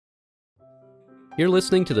You're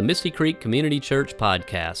listening to the Misty Creek Community Church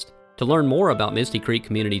podcast. To learn more about Misty Creek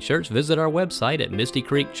Community Church, visit our website at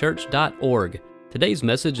mistycreekchurch.org. Today's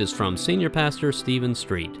message is from Senior Pastor Stephen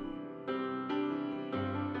Street.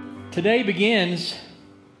 Today begins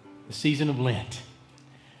the season of Lent.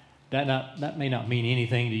 That may not mean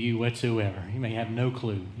anything to you whatsoever. You may have no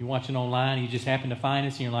clue. You're watching online, you just happen to find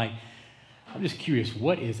us, and you're like, I'm just curious,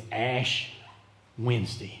 what is Ash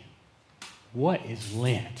Wednesday? What is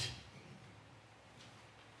Lent?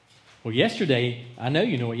 Well, yesterday, I know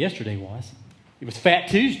you know what yesterday was. It was Fat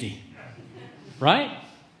Tuesday, right?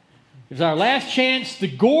 It was our last chance to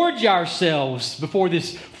gorge ourselves before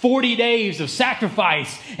this 40 days of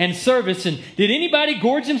sacrifice and service. And did anybody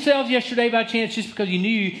gorge themselves yesterday by chance just because you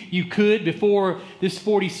knew you could before this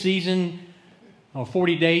 40-day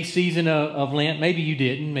season of Lent? Maybe you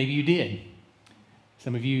didn't. Maybe you did.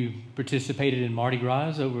 Some of you participated in Mardi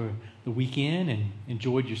Gras over the weekend and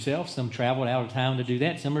enjoyed yourself. Some traveled out of town to do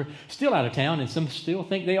that. Some are still out of town, and some still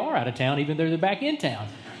think they are out of town, even though they're back in town.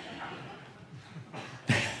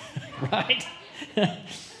 Right?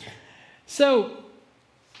 So,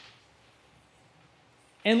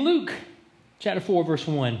 in Luke chapter 4, verse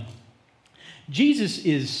 1, Jesus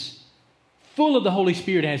is full of the Holy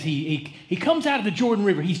Spirit as he comes out of the Jordan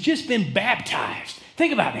River. He's just been baptized.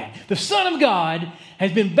 Think about that. The Son of God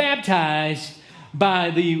has been baptized by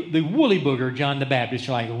the woolly booger, John the Baptist.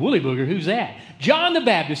 You're like, a woolly booger? Who's that? John the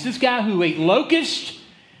Baptist, this guy who ate locusts.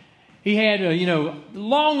 He had,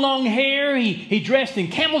 long hair. He dressed in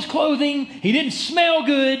camel's clothing. He didn't smell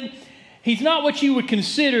good. He's not what you would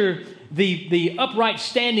consider the upright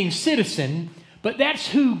standing citizen, but that's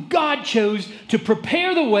who God chose to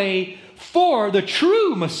prepare the way for the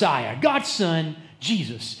true Messiah, God's Son,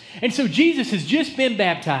 Jesus. And so Jesus has just been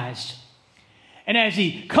baptized. And as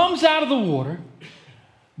he comes out of the water,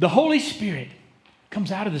 the Holy Spirit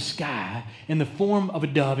comes out of the sky in the form of a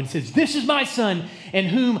dove and says, "This is my Son in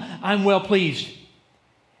whom I'm well pleased."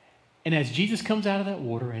 And as Jesus comes out of that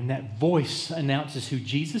water and that voice announces who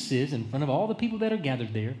Jesus is in front of all the people that are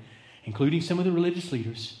gathered there, including some of the religious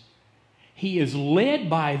leaders, he is led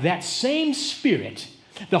by that same Spirit,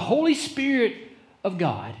 the Holy Spirit of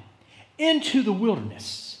God, into the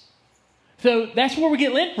wilderness. So that's where we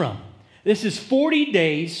get Lent from. This is 40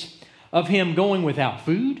 days of him going without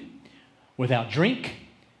food, without drink,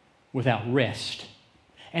 without rest.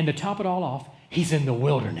 And to top it all off, he's in the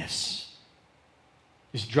wilderness.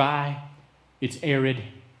 It's dry, it's arid,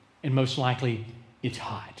 and most likely it's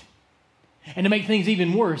hot. And to make things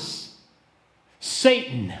even worse,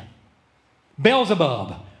 Satan,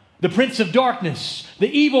 Beelzebub, the prince of darkness,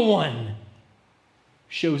 the evil one,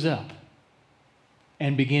 shows up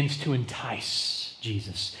and begins to entice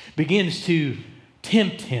Jesus, begins to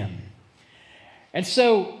tempt him. And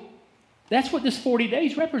so that's what this 40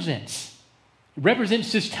 days represents. It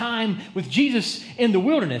represents this time with Jesus in the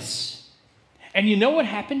wilderness. And you know what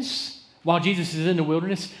happens while Jesus is in the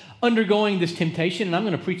wilderness, undergoing this temptation? And I'm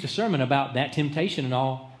going to preach a sermon about that temptation and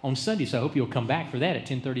all on Sunday, so I hope you'll come back for that at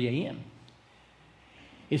 10:30 a.m.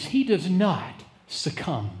 Is he does not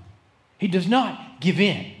succumb. He does not give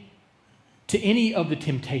in to any of the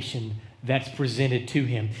temptation that's presented to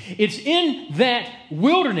him. It's in that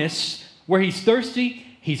wilderness where he's thirsty,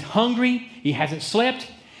 he's hungry, he hasn't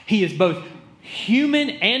slept. He is both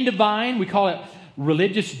human and divine. We call it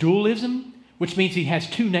religious dualism, which means he has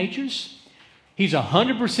two natures. He's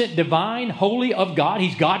 100% divine, holy of God.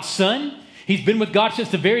 He's God's Son. He's been with God since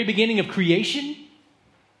the very beginning of creation.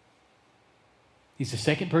 He's the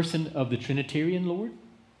second person of the Trinitarian Lord,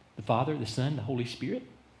 the Father, the Son, the Holy Spirit.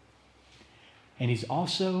 And he's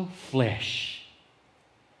also flesh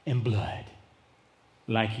and blood,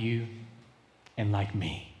 like you and like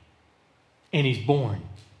me. And he's born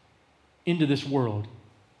into this world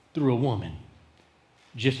through a woman,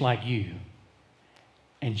 just like you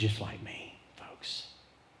and just like me, folks.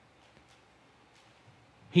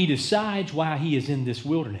 He decides while he is in this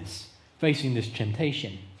wilderness, facing this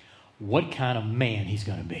temptation, what kind of man he's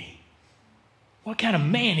going to be. What kind of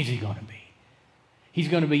man is he going to be? He's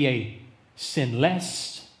going to be a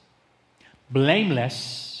sinless,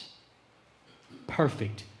 blameless,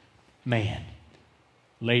 perfect man.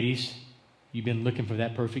 Ladies, you've been looking for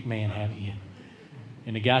that perfect man, haven't you?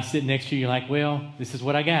 And the guy sitting next to you, you're like, well, this is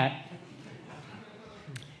what I got.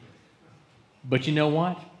 But you know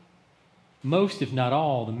what? Most, if not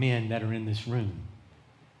all, the men that are in this room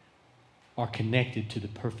are connected to the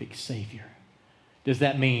perfect Savior. Does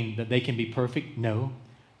that mean that they can be perfect? No.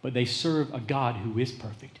 But they serve a God who is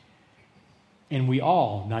perfect. And we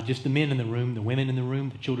all, not just the men in the room, the women in the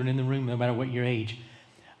room, the children in the room, no matter what your age,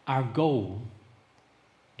 our goal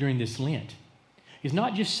during this Lent is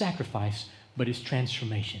not just sacrifice, but it's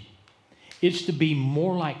transformation. It's to be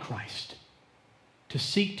more like Christ, to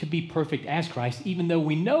seek to be perfect as Christ, even though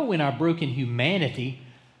we know in our broken humanity,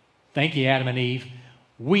 thank you, Adam and Eve,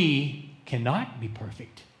 we cannot be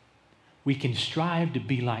perfect. We can strive to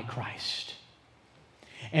be like Christ.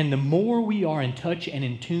 And the more we are in touch and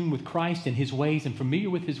in tune with Christ and His ways and familiar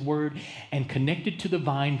with His Word and connected to the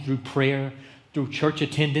vine through prayer, through church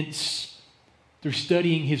attendance, through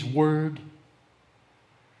studying His Word,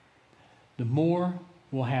 the more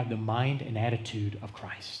we'll have the mind and attitude of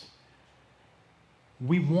Christ.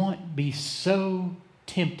 We won't be so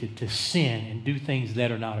tempted to sin and do things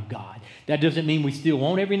that are not of God. That doesn't mean we still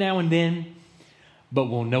won't every now and then, but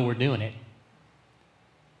we'll know we're doing it.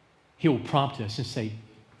 He'll prompt us and say,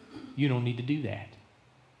 you don't need to do that.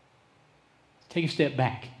 Take a step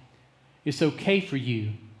back. It's okay for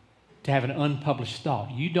you to have an unpublished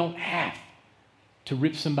thought. You don't have to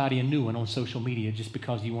rip somebody a new one on social media just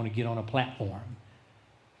because you want to get on a platform.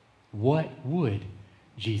 What would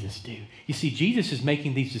Jesus do? You see, Jesus is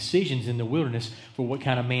making these decisions in the wilderness for what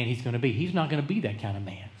kind of man He's going to be. He's not going to be that kind of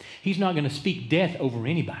man. He's not going to speak death over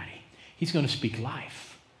anybody. He's going to speak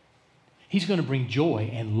life. He's going to bring joy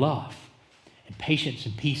and love and patience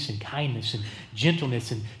and peace and kindness and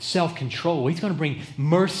gentleness and self-control. He's going to bring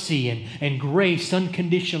mercy and grace,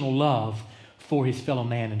 unconditional love for His fellow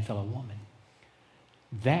man and fellow woman.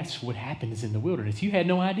 That's what happens in the wilderness. You had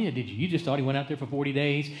no idea, did you? You just thought He went out there for 40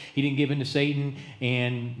 days. He didn't give in to Satan,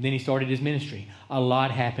 and then He started His ministry. A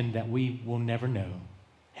lot happened that we will never know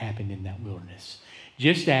happened in that wilderness.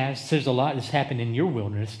 Just as there's a lot that's happened in your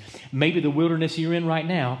wilderness, maybe the wilderness you're in right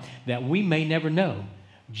now, that we may never know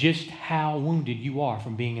just how wounded you are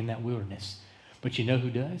from being in that wilderness. But you know who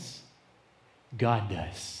does? God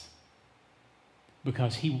does.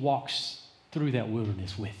 Because He walks through that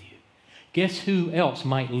wilderness with you. Guess who else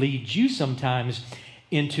might lead you sometimes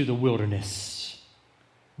into the wilderness?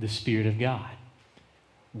 The Spirit of God.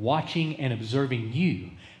 Watching and observing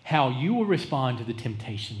you, how you will respond to the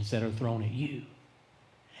temptations that are thrown at you.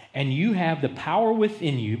 And you have the power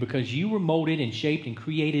within you because you were molded and shaped and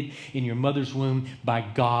created in your mother's womb by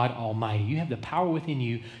God Almighty. You have the power within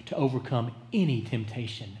you to overcome any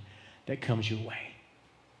temptation that comes your way.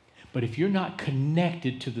 But if you're not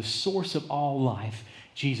connected to the source of all life,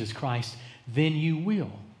 Jesus Christ, then you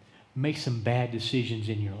will make some bad decisions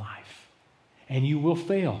in your life. And you will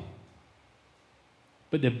fail.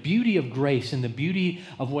 But the beauty of grace and the beauty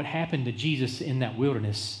of what happened to Jesus in that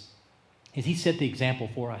wilderness is He set the example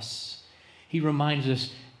for us. He reminds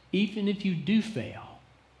us, even if you do fail,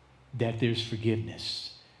 that there's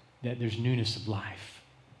forgiveness, that there's newness of life.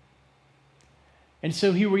 And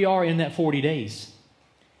so here we are in that 40 days.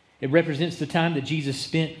 It represents the time that Jesus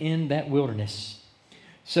spent in that wilderness.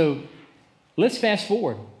 So let's fast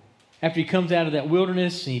forward. After He comes out of that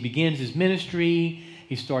wilderness and He begins His ministry,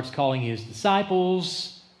 He starts calling His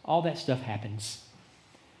disciples, all that stuff happens.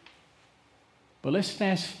 But let's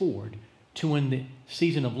fast forward to when the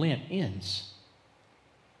season of Lent ends.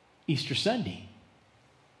 Easter Sunday.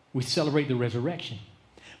 We celebrate the resurrection.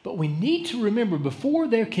 But we need to remember, before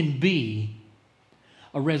there can be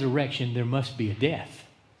a resurrection, there must be a death.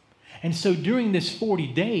 And so during this 40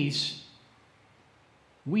 days,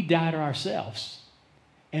 we die to ourselves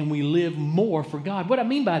and we live more for God. What I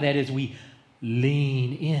mean by that is we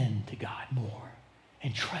lean into God more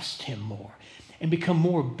and trust Him more and become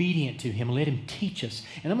more obedient to Him. Let Him teach us.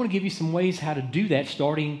 And I'm going to give you some ways how to do that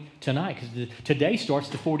starting tonight, because today starts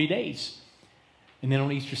the 40 days. And then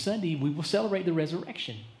on Easter Sunday, we will celebrate the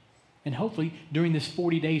resurrection. And hopefully during this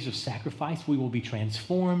 40 days of sacrifice, we will be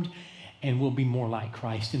transformed and we'll be more like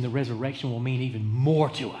Christ. And the resurrection will mean even more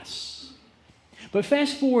to us. But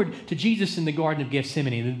fast forward to Jesus in the Garden of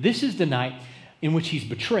Gethsemane. This is the night in which He's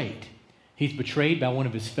betrayed. He's betrayed by one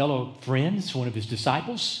of His fellow friends, one of His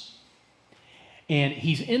disciples. And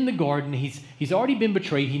He's in the garden. He's already been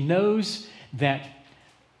betrayed. He knows that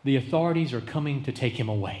the authorities are coming to take Him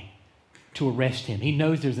away, to arrest Him. He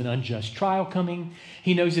knows there's an unjust trial coming.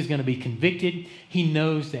 He knows He's going to be convicted. He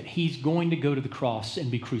knows that He's going to go to the cross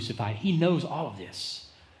and be crucified. He knows all of this.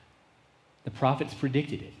 The prophets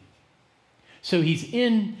predicted it. So He's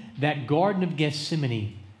in that Garden of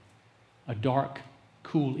Gethsemane, a dark,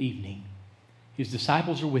 cool evening. His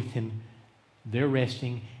disciples are with Him. They're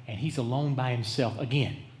resting, and He's alone by Himself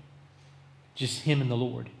again. Just Him and the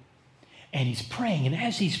Lord. And He's praying, and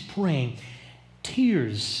as He's praying,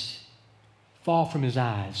 tears fall from His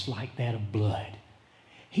eyes like that of blood.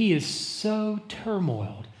 He is so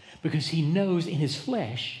turmoiled because He knows in His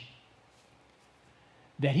flesh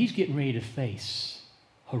that He's getting ready to face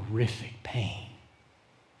horrific pain.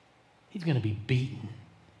 He's going to be beaten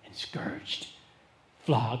and scourged,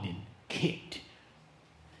 flogged and ticked,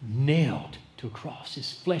 nailed to a cross.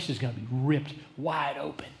 His flesh is going to be ripped wide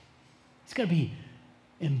open. He's going to be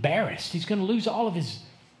embarrassed. He's going to lose all of his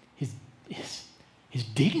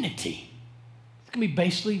dignity. He's going to be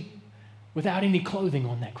basically without any clothing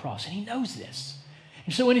on that cross, and he knows this.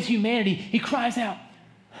 And so in his humanity, he cries out,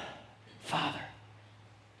 Father,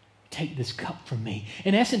 take this cup from me.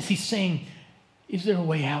 In essence, he's saying, is there a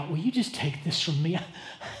way out? Will you just take this from me? I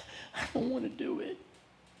don't want to do it.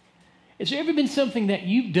 Has there ever been something that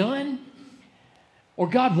you've done or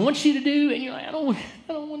God wants you to do, and you're like, I don't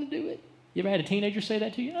want to do it? You ever had a teenager say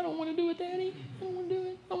that to you? I don't want to do it, Daddy. I don't want to do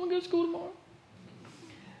it. I want to go to school tomorrow.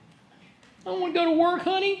 I don't want to go to work,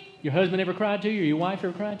 honey. Your husband ever cried to you, or your wife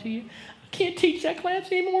ever cried to you? I can't teach that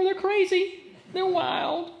class anymore. They're crazy. They're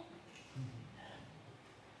wild.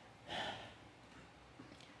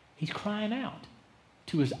 He's crying out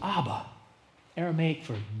to his Abba, Aramaic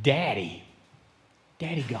for daddy.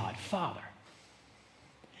 Daddy God, Father.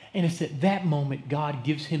 And it's at that moment God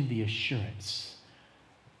gives him the assurance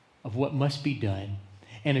of what must be done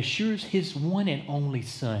and assures his one and only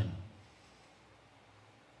Son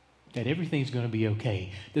that everything's going to be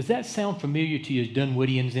okay. Does that sound familiar to you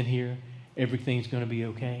Dunwoodians in here? Everything's going to be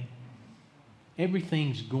okay?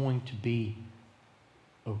 Everything's going to be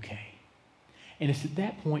okay. And it's at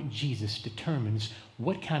that point Jesus determines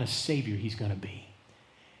what kind of Savior he's going to be.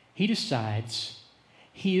 He decides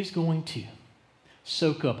he is going to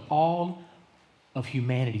soak up all of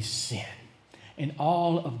humanity's sin and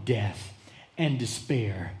all of death and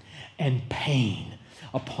despair and pain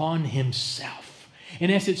upon himself. In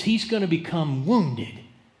essence, he's going to become wounded.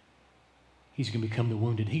 He's going to become the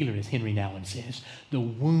wounded healer, as Henry Nouwen says, the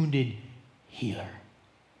wounded healer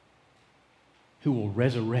who will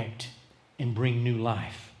resurrect and bring new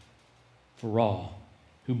life for all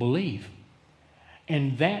who believe.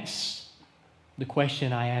 And that's the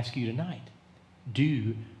question I ask you tonight.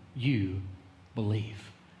 Do you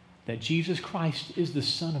believe that Jesus Christ is the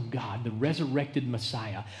Son of God, the resurrected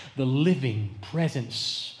Messiah, the living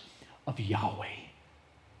presence of Yahweh,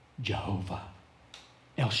 Jehovah,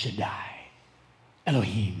 El Shaddai,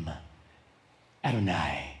 Elohim,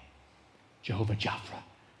 Adonai, Jehovah Jireh,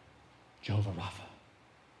 Jehovah Rapha,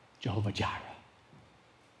 Jehovah Jireh.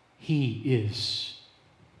 He is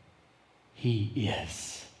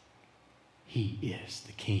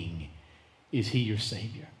the King. Is he your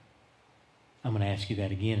Savior? I'm going to ask you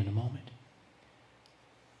that again in a moment.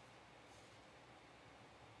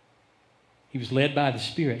 He was led by the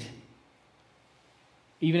Spirit.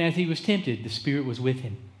 Even as he was tempted, the Spirit was with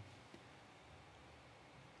him.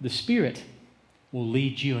 The Spirit will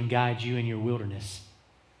lead you and guide you in your wilderness.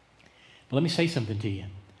 But let me say something to you.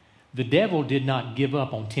 The devil did not give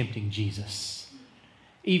up on tempting Jesus,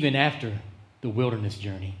 even after the wilderness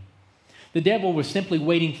journey. The devil was simply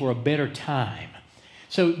waiting for a better time.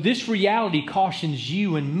 So this reality cautions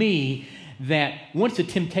you and me that once a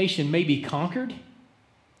temptation may be conquered,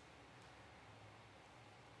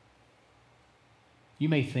 you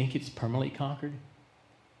may think it's permanently conquered,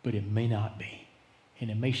 but it may not be. And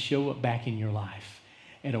it may show up back in your life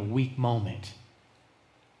at a weak moment.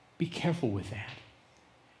 Be careful with that.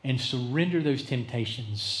 And surrender those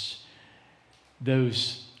temptations,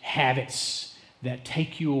 those habits that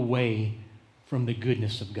take you away from the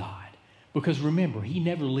goodness of God. Because remember, he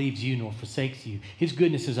never leaves you nor forsakes you. His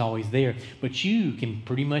goodness is always there, but you can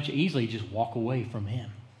pretty much easily just walk away from him.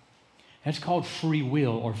 That's called free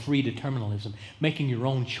will or free determinalism, making your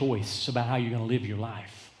own choice about how you're going to live your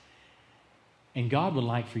life. And God would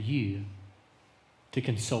like for you to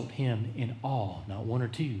consult him in all, not one or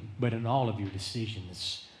two, but in all of your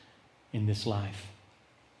decisions in this life.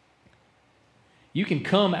 You can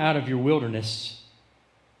come out of your wilderness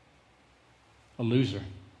a loser,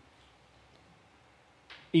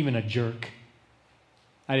 even a jerk.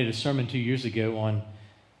 I did a sermon 2 years ago on,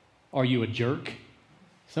 are you a jerk?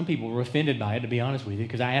 Some people were offended by it, to be honest with you,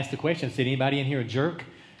 because I asked the question, I said, anybody in here a jerk?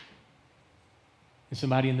 And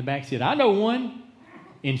somebody in the back said, I know one,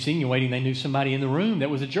 insinuating they knew somebody in the room that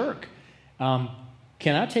was a jerk. Can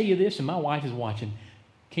I tell you this? And my wife is watching.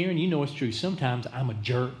 Karen, you know it's true. Sometimes I'm a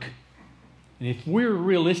jerk. And if we're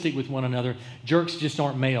realistic with one another, jerks just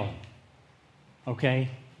aren't male. Okay?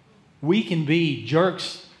 We can be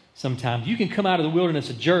jerks sometimes. You can come out of the wilderness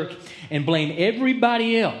a jerk and blame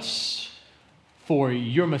everybody else for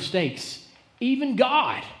your mistakes, even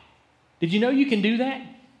God. Did you know you can do that?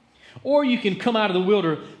 Or you can come out of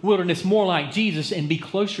the wilderness more like Jesus and be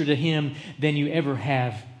closer to him than you ever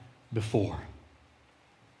have before.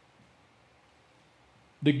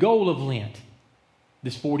 The goal of Lent,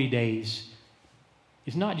 this 40 days,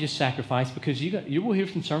 is not just sacrifice, because you will hear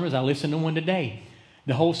some sermons. I listened to one today.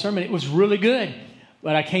 The whole sermon, it was really good.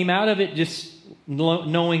 But I came out of it just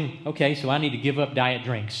knowing, okay, so I need to give up diet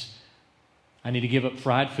drinks. I need to give up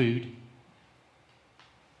fried food.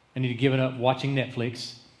 I need to give up watching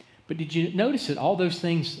Netflix. But did you notice that all those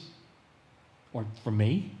things are for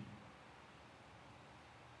me?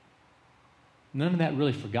 None of that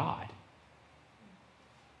really for God.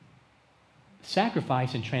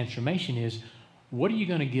 Sacrifice and transformation is, what are you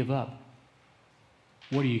going to give up?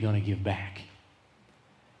 What are you going to give back?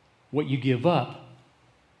 What you give up,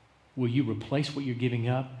 will you replace what you're giving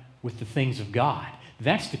up with the things of God?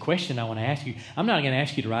 That's the question I want to ask you. I'm not going to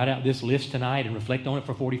ask you to write out this list tonight and reflect on it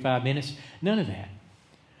for 45 minutes. None of that.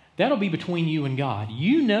 That'll be between you and God.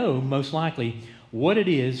 You know, most likely, what it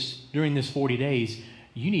is during this 40 days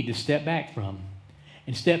you need to step back from.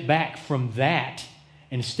 And step back from that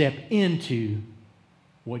and step into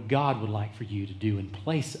what God would like for you to do in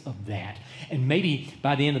place of that. And maybe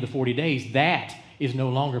by the end of the 40 days, that is no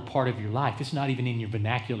longer part of your life. It's not even in your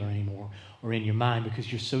vernacular anymore or in your mind,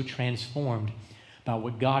 because you're so transformed by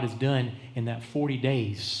what God has done in that 40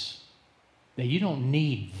 days that you don't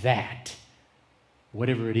need that,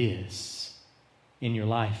 whatever it is, in your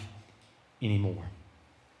life anymore.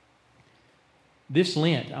 This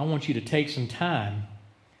Lent, I want you to take some time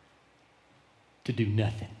to do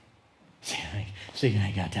nothing. See, I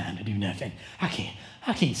ain't got time to do nothing. I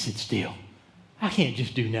can't sit still. I can't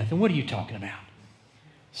just do nothing. What are you talking about?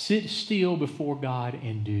 Sit still before God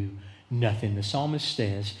and do nothing. The psalmist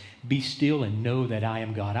says, be still and know that I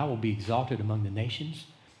am God. I will be exalted among the nations,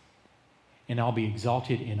 and I'll be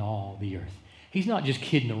exalted in all the earth. He's not just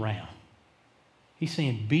kidding around. He's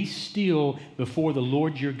saying, be still before the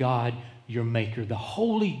Lord your God, your maker, the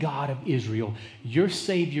holy God of Israel, your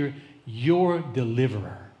Savior, your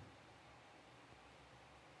deliverer.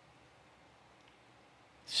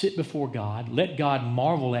 Sit before God. Let God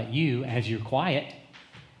marvel at you as you're quiet,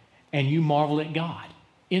 and you marvel at God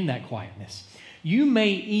in that quietness. You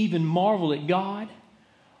may even marvel at God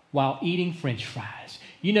while eating French fries.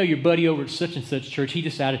 You know, your buddy over at such and such church, he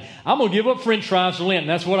decided, I'm going to give up French fries for Lent, and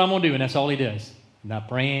that's what I'm going to do, and that's all he does. He's not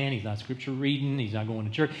praying, he's not scripture reading, he's not going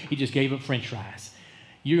to church. He just gave up French fries.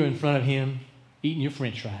 You're in front of him eating your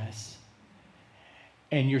French fries,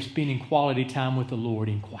 and you're spending quality time with the Lord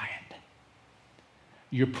in quiet.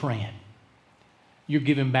 You're praying. You're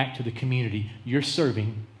giving back to the community. You're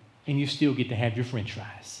serving, and you still get to have your French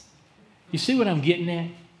fries. You see what I'm getting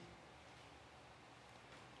at?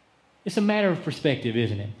 It's a matter of perspective,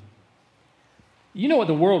 isn't it? You know what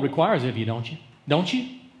the world requires of you, don't you? Don't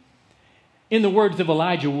you? In the words of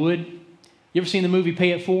Elijah Wood, you ever seen the movie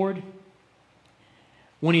Pay It Forward?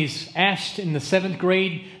 When he's asked in the 7th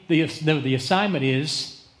grade, the assignment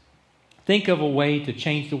is, think of a way to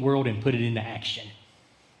change the world and put it into action.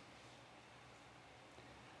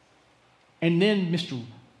 And then Mr.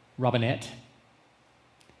 Robinette,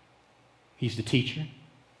 he's the teacher.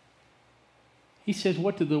 He says,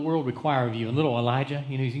 what did the world require of you? And little Elijah,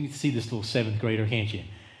 you can see this little 7th grader, can't you?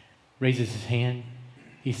 Raises his hand.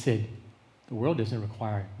 He said, the world doesn't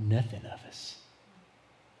require nothing of us.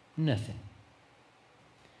 Nothing.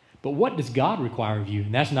 But what does God require of you?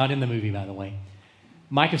 And that's not in the movie, by the way.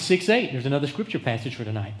 Micah 6:8, there's another scripture passage for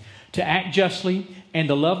tonight. To act justly and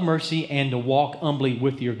to love mercy and to walk humbly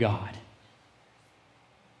with your God.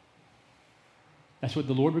 That's what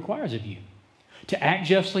the Lord requires of you. To act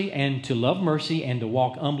justly and to love mercy and to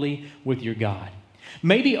walk humbly with your God.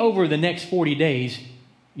 Maybe over the next 40 days,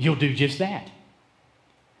 you'll do just that.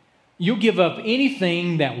 You'll give up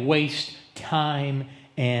anything that wastes time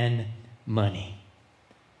and money.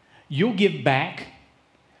 You'll give back.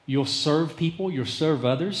 You'll serve people. You'll serve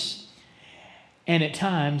others. And at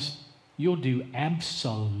times, you'll do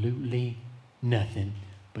absolutely nothing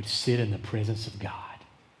but sit in the presence of God.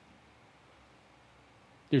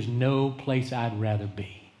 There's no place I'd rather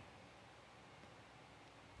be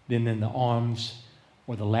than in the arms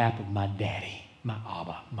or the lap of my daddy, my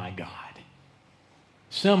Abba, my God.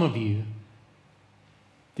 Some of you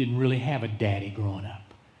didn't really have a daddy growing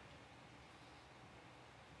up,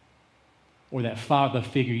 or that father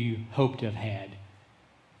figure you hoped to have had.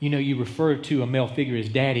 You know, you refer to a male figure as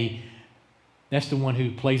daddy. That's the one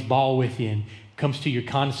who plays ball with you and comes to your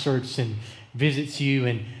concerts and visits you,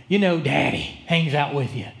 and daddy hangs out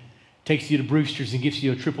with you, takes you to Brewster's and gives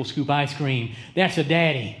you a triple scoop ice cream. That's a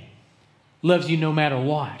daddy. Loves you no matter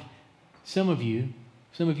what. Some of you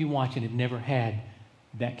watching have never had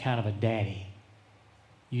that kind of a daddy.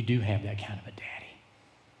 You do have that kind of a daddy.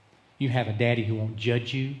 You have a daddy who won't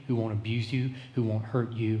judge you, who won't abuse you, who won't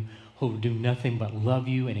hurt you, who will do nothing but love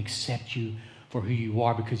you and accept you for who you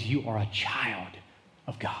are, because you are a child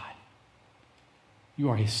of God. You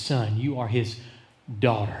are his son. You are his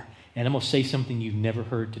daughter. And I'm going to say something you've never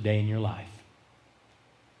heard today in your life.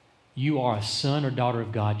 You are a son or daughter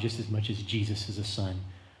of God just as much as Jesus is a son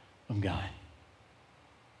of God.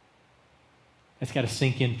 That's got to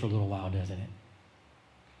sink in for a little while, doesn't it?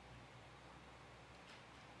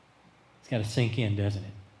 It's got to sink in, doesn't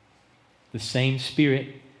it? The same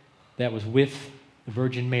Spirit that was with the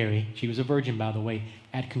Virgin Mary, she was a virgin, by the way,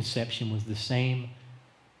 at conception, was the same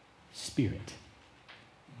Spirit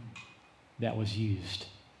that was used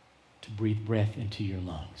to breathe breath into your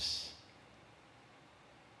lungs.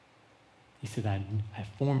 He said, I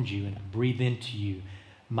formed you and I breathe into you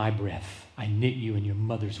my breath. I knit you in your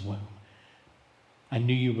mother's womb. I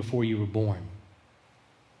knew you before you were born.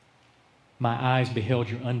 My eyes beheld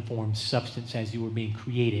your unformed substance as you were being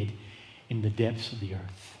created in the depths of the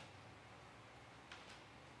earth.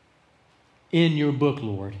 In your book,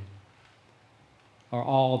 Lord, are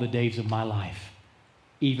all the days of my life,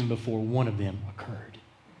 even before one of them occurred.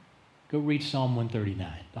 Go read Psalm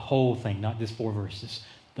 139, the whole thing, not just 4 verses,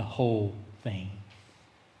 the whole thing.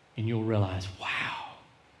 And you'll realize, wow,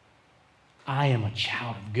 I am a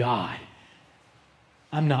child of God.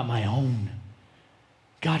 I'm not my own.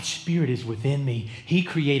 God's Spirit is within me. He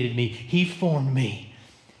created me. He formed me.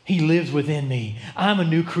 He lives within me. I'm a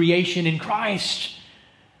new creation in Christ.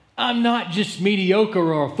 I'm not just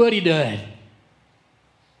mediocre or a fuddy-dud.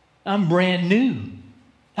 I'm brand new.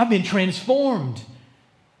 I've been transformed.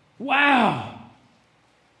 Wow.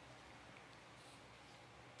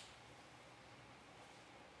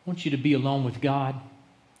 I want you to be alone with God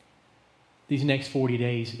these next 40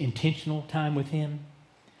 days. Intentional time with Him.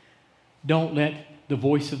 Don't let the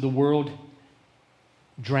voice of the world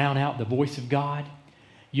drown out the voice of God.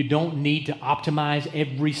 You don't need to optimize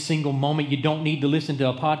every single moment. You don't need to listen to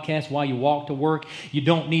a podcast while you walk to work. You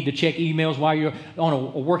don't need to check emails while you're on a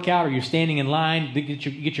workout or you're standing in line to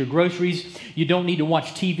get your groceries. You don't need to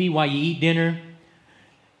watch TV while you eat dinner.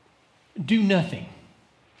 Do nothing.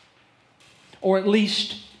 Or at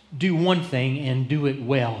least do one thing and do it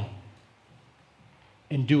well.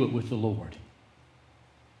 And do it with the Lord.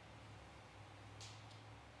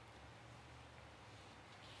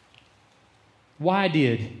 Why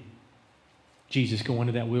did Jesus go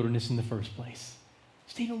into that wilderness in the first place?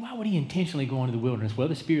 Stephen, why would he intentionally go into the wilderness? Well,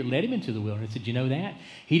 the Spirit led him into the wilderness. Did you know that?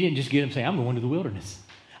 He didn't just get him and say, I'm going to the wilderness.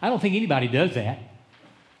 I don't think anybody does that.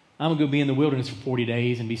 I'm going to go be in the wilderness for 40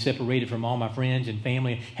 days and be separated from all my friends and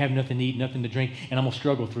family, and have nothing to eat, nothing to drink, and I'm going to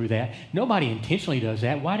struggle through that. Nobody intentionally does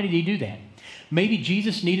that. Why did he do that? Maybe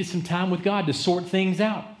Jesus needed some time with God to sort things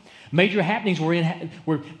out. Major happenings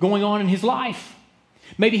were going on in his life.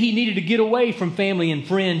 Maybe he needed to get away from family and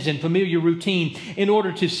friends and familiar routine in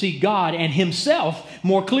order to see God and himself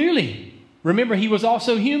more clearly. Remember, he was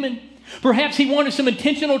also human. Perhaps he wanted some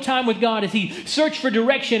intentional time with God as he searched for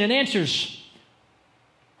direction and answers.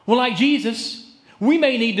 Well, like Jesus, we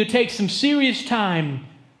may need to take some serious time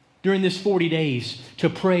during this 40 days to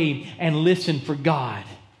pray and listen for God.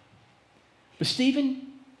 But Stephen,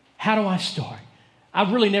 how do I start?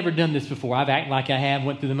 I've really never done this before. I've acted like I have,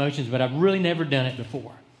 went through the motions, but I've really never done it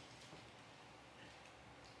before.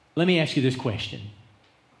 Let me ask you this question.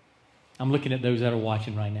 I'm looking at those that are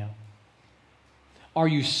watching right now. Are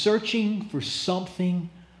you searching for something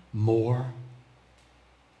more?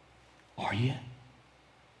 Are you?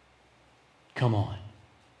 Come on.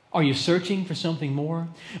 Are you searching for something more?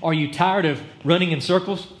 Are you tired of running in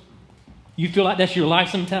circles? You feel like that's your life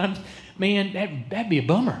sometimes? Man, that'd be a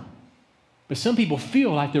bummer. But some people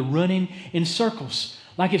feel like they're running in circles,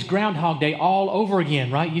 like it's Groundhog Day all over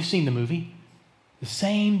again, right? You've seen the movie. The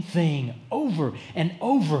same thing over and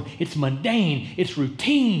over. It's mundane. It's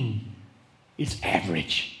routine. It's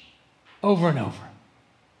average. Over and over.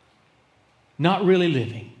 Not really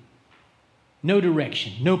living. No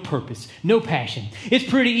direction, no purpose, no passion. It's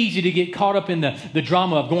pretty easy to get caught up in the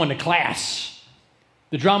drama of going to class,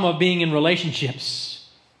 the drama of being in relationships,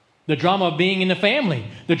 the drama of being in the family,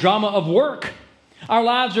 the drama of work. Our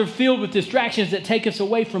lives are filled with distractions that take us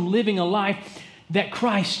away from living a life that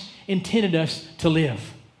Christ intended us to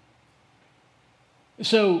live.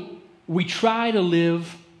 So we try to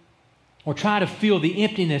live or try to fill the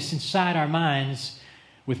emptiness inside our minds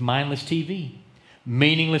with mindless TV,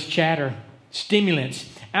 meaningless chatter,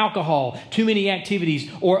 stimulants, alcohol, too many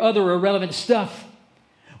activities, or other irrelevant stuff.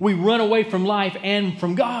 We run away from life and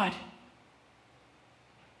from God.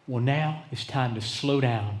 Well, now it's time to slow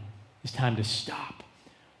down. It's time to stop.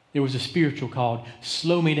 There was a spiritual called,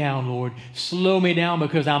 slow me down, Lord. Slow me down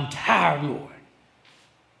because I'm tired, Lord.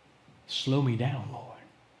 Slow me down, Lord.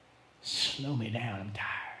 Slow me down, I'm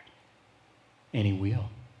tired. And He will.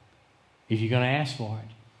 If you're going to ask for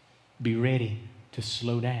it, be ready to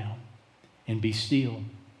slow down. and be still.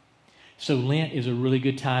 So Lent is a really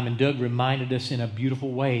good time, and Doug reminded us in a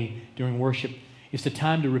beautiful way during worship. It's the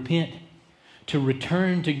time to repent, to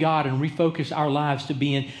return to God and refocus our lives to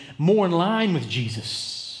being more in line with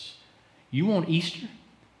Jesus. You want Easter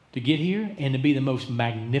to get here and to be the most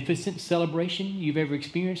magnificent celebration you've ever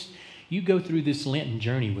experienced? You go through this Lenten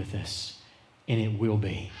journey with us, and it will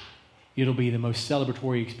be. It'll be the most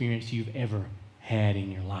celebratory experience you've ever had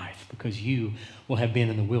in your life, because you will have been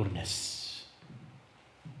in the wilderness.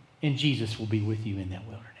 And Jesus will be with you in that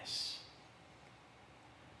wilderness.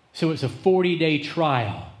 So it's a 40-day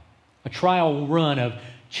trial, a trial run of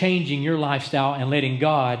changing your lifestyle and letting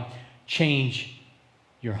God change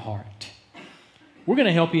your heart. We're going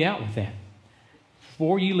to help you out with that.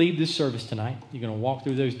 Before you leave this service tonight, you're going to walk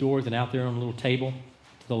through those doors, and out there on a little table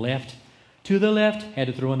to the left, had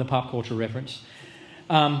to throw in the pop culture reference,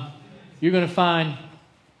 you're going to find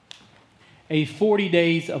a 40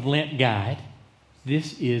 Days of Lent guide.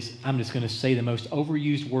 This is, I'm just going to say the most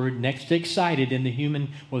overused word next to excited in the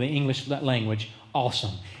English language,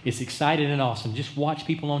 awesome. It's excited and awesome. Just watch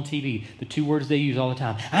people on TV, the two words they use all the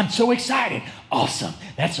time. I'm so excited. Awesome.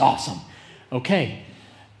 That's awesome. Okay.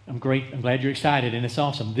 I'm great. I'm glad you're excited, and it's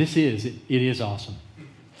awesome. It is awesome.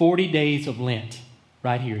 40 Days of Lent,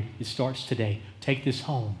 right here. It starts today. Take this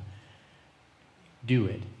home. Do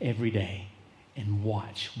it every day and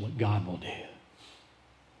watch what God will do.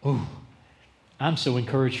 Ooh. I'm so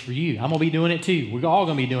encouraged for you. I'm going to be doing it too. We're all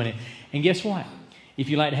going to be doing it. And guess what? If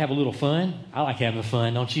you like to have a little fun, I like having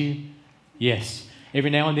fun, don't you? Yes. Every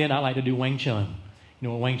now and then I like to do Wing Chun. You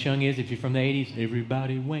know what Wing Chun is if you're from the 80s?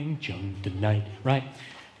 Everybody Wing Chun tonight, right?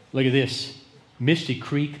 Look at this. Misty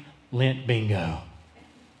Creek Lent Bingo.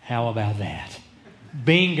 How about that?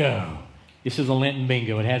 Bingo. This is a Lenten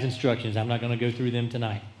bingo. It has instructions. I'm not going to go through them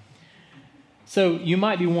tonight. So you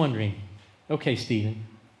might be wondering, okay, Stephen,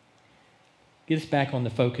 get us back on the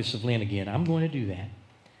focus of Lent again. I'm going to do that.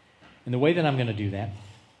 And the way that I'm going to do that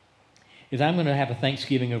is I'm going to have a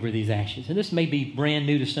Thanksgiving over these ashes. And this may be brand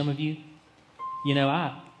new to some of you. You know,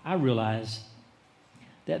 I realize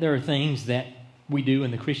that there are things that we do in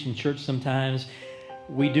the Christian church sometimes.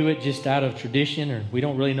 We do it just out of tradition, or we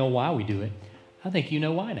don't really know why we do it. I think you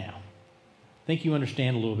know why now. I think you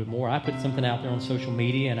understand a little bit more. I put something out there on social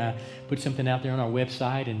media, and I put something out there on our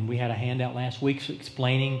website, and we had a handout last week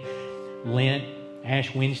explaining Lent,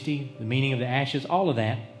 Ash Wednesday, the meaning of the ashes, all of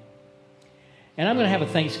that. And I'm going to have a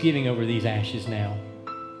Thanksgiving over these ashes now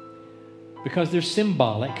because they're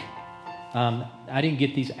symbolic. I didn't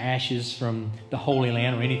get these ashes from the Holy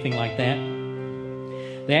Land or anything like that.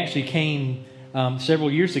 They actually came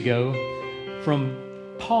several years ago from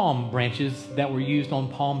palm branches that were used on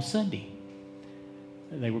Palm Sunday.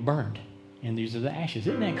 They were burned, and these are the ashes.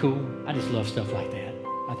 Isn't that cool? I just love stuff like that.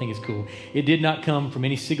 I think it's cool. It did not come from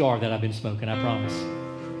any cigar that I've been smoking, I promise.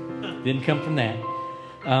 Didn't come from that.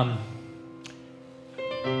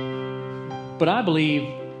 But I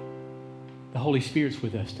believe the Holy Spirit's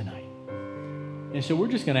with us tonight. And so we're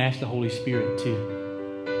just going to ask the Holy Spirit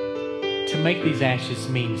to make these ashes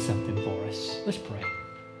mean something for us. Let's pray.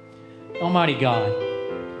 Almighty God,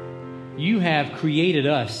 you have created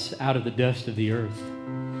us out of the dust of the earth.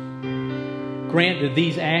 Grant that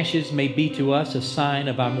these ashes may be to us a sign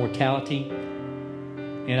of our mortality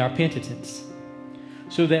and our penitence,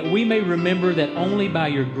 so that we may remember that only by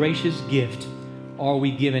your gracious gift are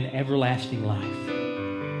we given everlasting life.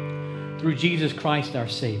 Through Jesus Christ our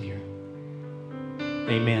Savior.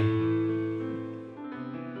 Amen.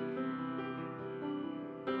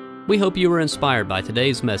 We hope you were inspired by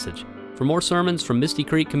today's message. For more sermons from Misty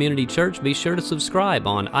Creek Community Church, be sure to subscribe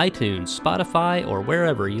on iTunes, Spotify, or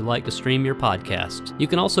wherever you like to stream your podcasts. You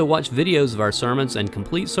can also watch videos of our sermons and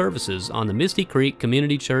complete services on the Misty Creek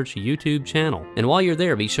Community Church YouTube channel. And while you're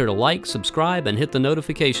there, be sure to like, subscribe, and hit the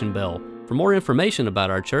notification bell. For more information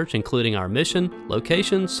about our church, including our mission,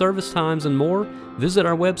 location, service times, and more, visit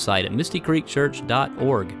our website at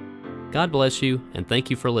mistycreekchurch.org. God bless you, and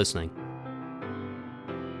thank you for listening.